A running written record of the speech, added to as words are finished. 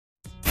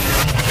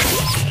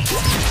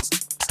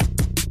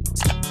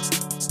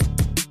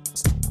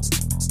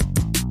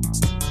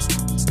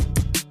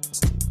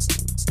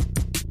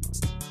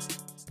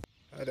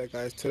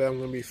Guys, today I'm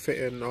going to be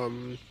fitting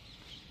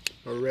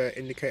a rear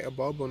indicator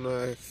bulb on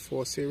a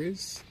 4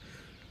 Series.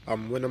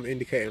 When I'm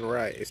indicating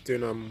right, it's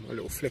doing a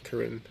little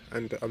flickering,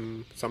 and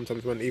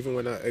sometimes even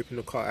when I open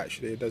the car,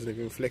 actually it doesn't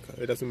even flicker,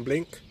 it doesn't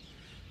blink.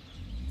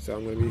 So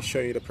I'm going to be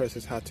showing you the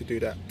process how to do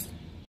that.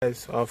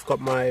 Guys, I've got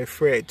my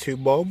 382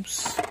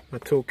 bulbs, my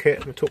tool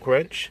kit, my torque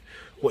wrench.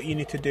 What you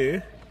need to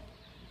do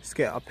is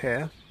get up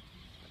here,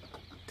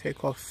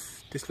 take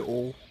off this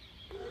little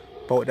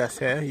bolt that's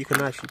here. You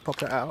can actually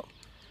pop it out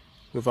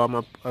with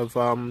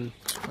a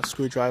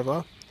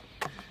screwdriver,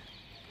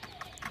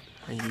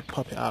 and you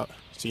pop it out.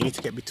 So you need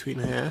to get between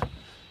here.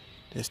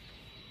 There's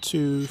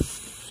two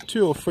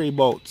or three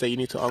bolts that you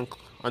need to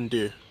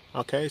undo.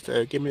 Okay,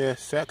 so give me a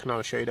sec and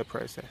I'll show you the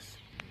process.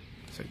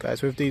 So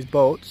guys, with these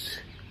bolts,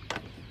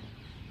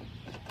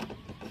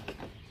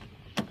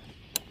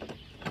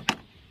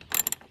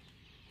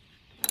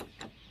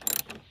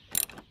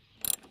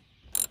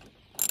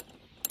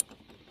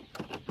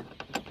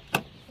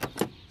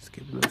 just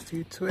give them a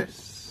few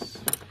twists.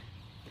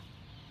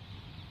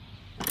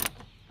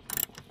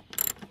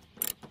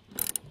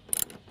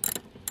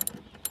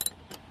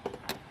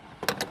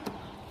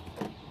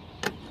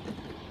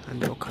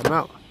 And they'll come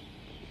out.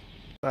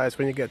 Guys,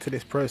 when you get to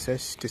this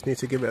process, you just need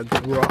to give it a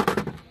good rock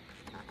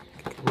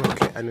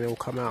it, and it'll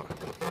come out.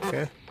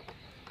 Okay,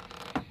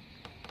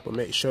 but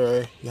make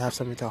sure you have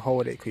something to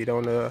hold it, because you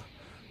don't want to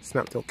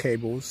snap the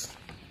cables.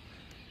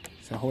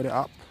 So hold it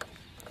up,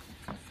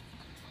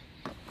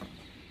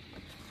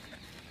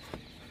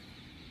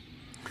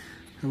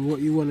 and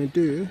what you want to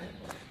do,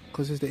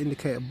 because it's the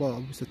indicator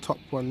bulb, it's the top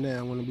one there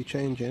I want to be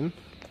changing.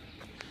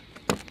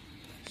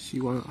 So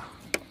you want to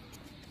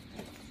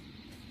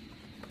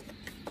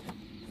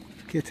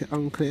get it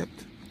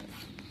unclipped.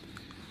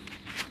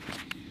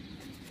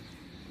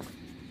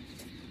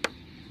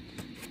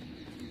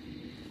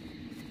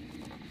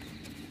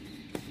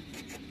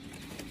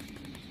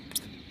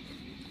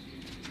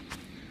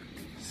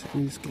 So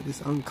let's get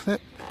this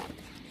unclipped.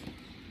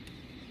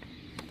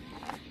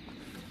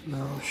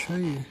 Now I'll show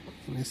you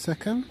in a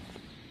second.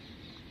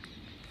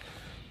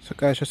 So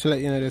guys, just to let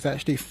you know, there's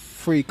actually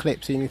 3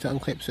 clips you need to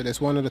unclip. So there's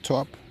one at the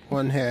top,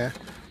 one here,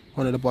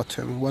 one at the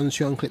bottom. Once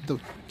you unclip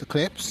the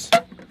clips,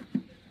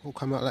 will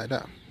come out like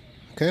that.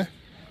 Okay,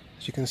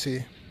 as you can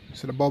see,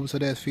 so the bulbs are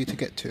there for you to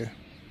get to.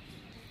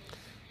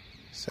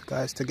 So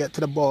guys, to get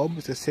to the bulb,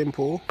 it's a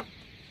simple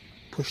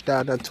push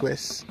down and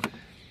twist,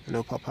 and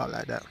it'll pop out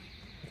like that.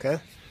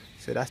 Okay,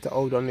 so that's the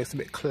old one. It's a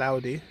bit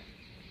cloudy,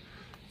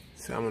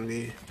 so I'm going to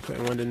be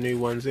putting one of the new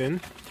ones in.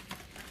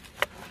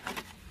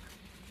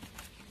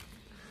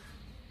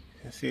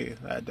 You can see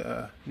like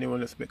the new one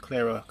looks a bit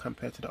clearer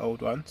compared to the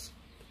old ones.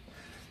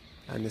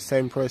 And the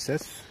same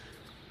process,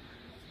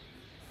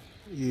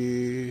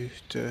 you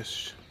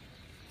just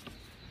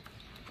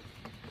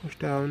push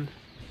down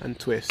and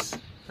twist,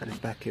 and it's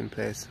back in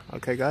place.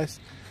 Okay guys,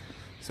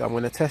 so I'm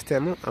going to test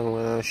them. I'm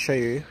going to show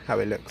you how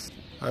it looks.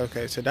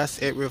 Okay, so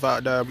that's it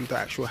without the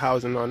actual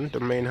housing on,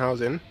 the main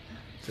housing.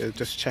 So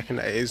just checking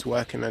that it is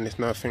working and there's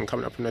nothing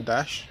coming up on the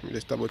dash. Let me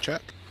just double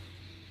check.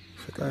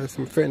 So guys,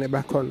 I'm fitting it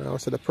back on now.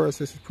 So the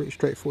process is pretty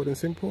straightforward and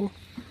simple.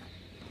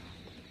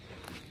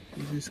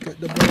 You just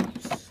get the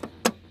bolts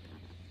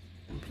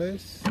in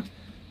place,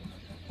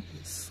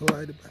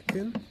 slide it back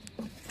in,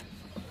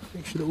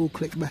 make sure they all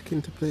click back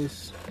into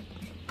place.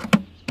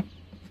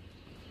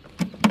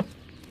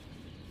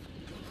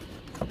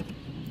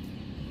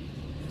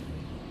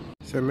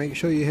 So make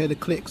sure you hear the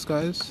clicks,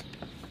 guys.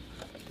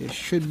 It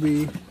should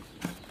be,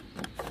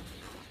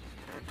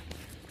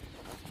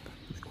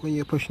 when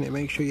you're pushing it,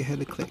 make sure you hear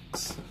the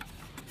clicks.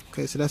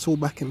 Okay, so that's all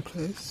back in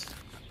place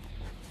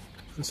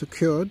and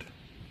secured.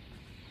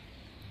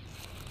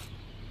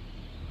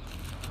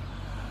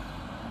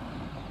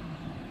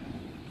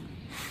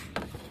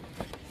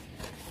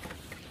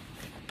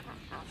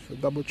 So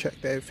double check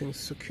that everything's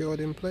secured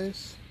in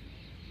place.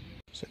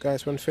 So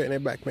guys, when fitting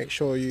it back, make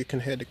sure you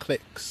can hear the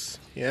clicks.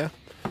 Yeah,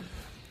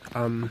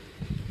 and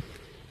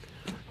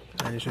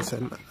it's just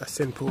a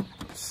simple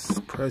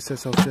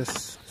process of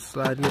just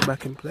sliding it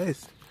back in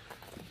place.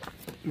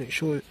 Make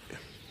sure,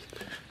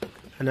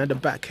 and at the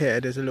back here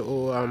there's a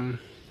little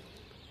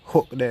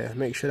hook there.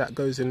 Make sure that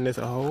goes in. There's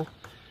a hole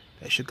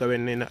that should go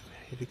in that,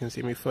 if you can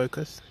see me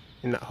focus,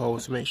 in that hole.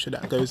 So make sure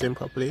that goes in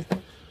properly,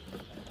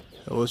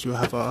 or else you'll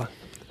have a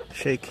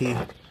shaky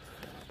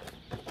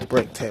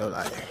brake tail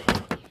light.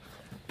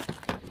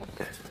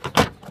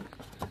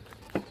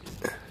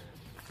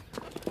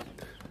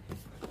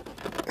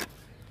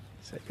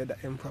 So get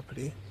that in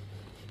properly,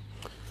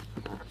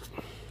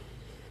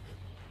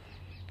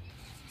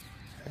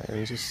 and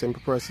it's just a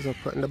simple process of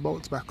putting the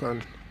bolts back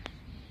on.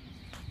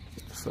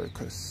 Get the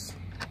focus.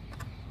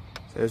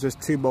 So there's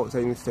just 2 bolts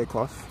that you need to take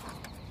off.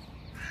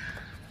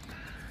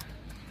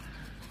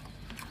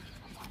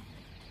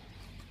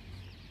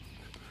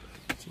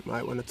 You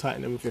might want to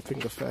tighten them with your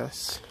finger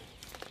first,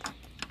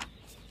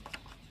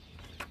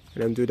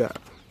 and then do the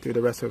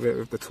rest of it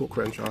with the torque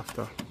wrench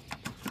after.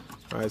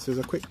 Alright, so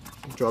it's a quick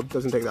job,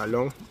 doesn't take that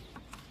long.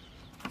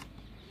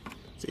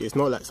 It's It's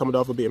not like some of the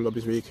other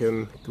BMWs where you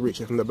can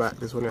reach it from the back.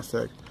 This one has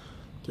to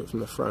do it from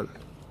the front,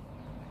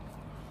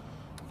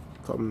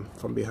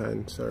 from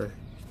behind, sorry.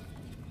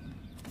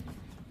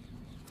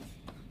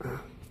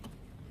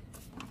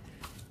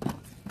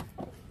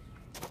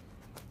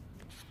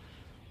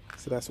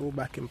 So that's all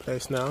back in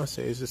place now.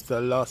 So it's just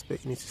the last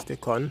bit you need to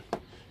stick on.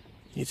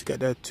 You need to get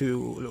the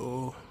 2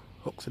 little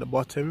hooks at the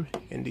bottom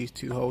in these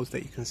 2 holes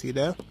that you can see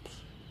there.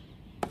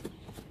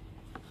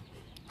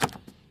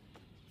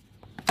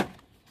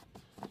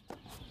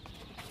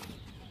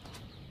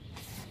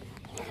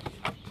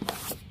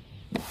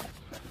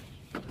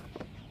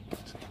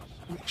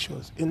 Make sure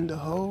it's in the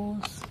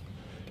holes,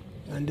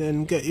 and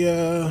then get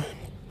your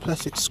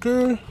plastic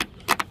screw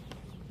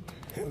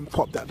and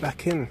pop that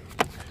back in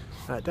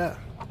like that.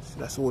 So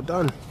that's all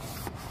done.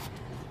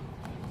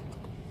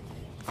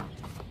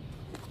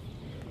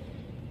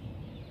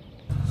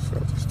 So I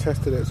just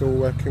tested it, it's all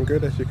working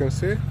good, as you can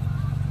see.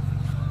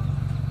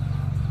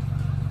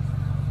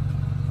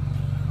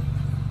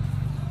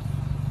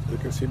 You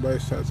can see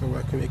both sides are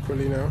working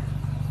equally now.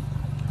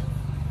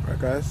 Right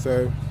guys,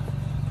 so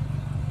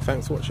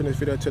thanks for watching this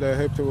video today. I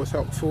hope it was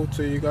helpful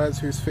to you guys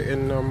who's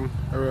fitting a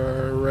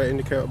rear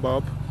indicator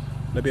bulb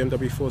in the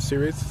BMW 4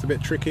 Series. It's a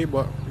bit tricky,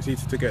 but it's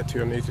easy to get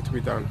to and easy to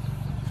be done.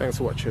 Thanks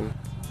for watching.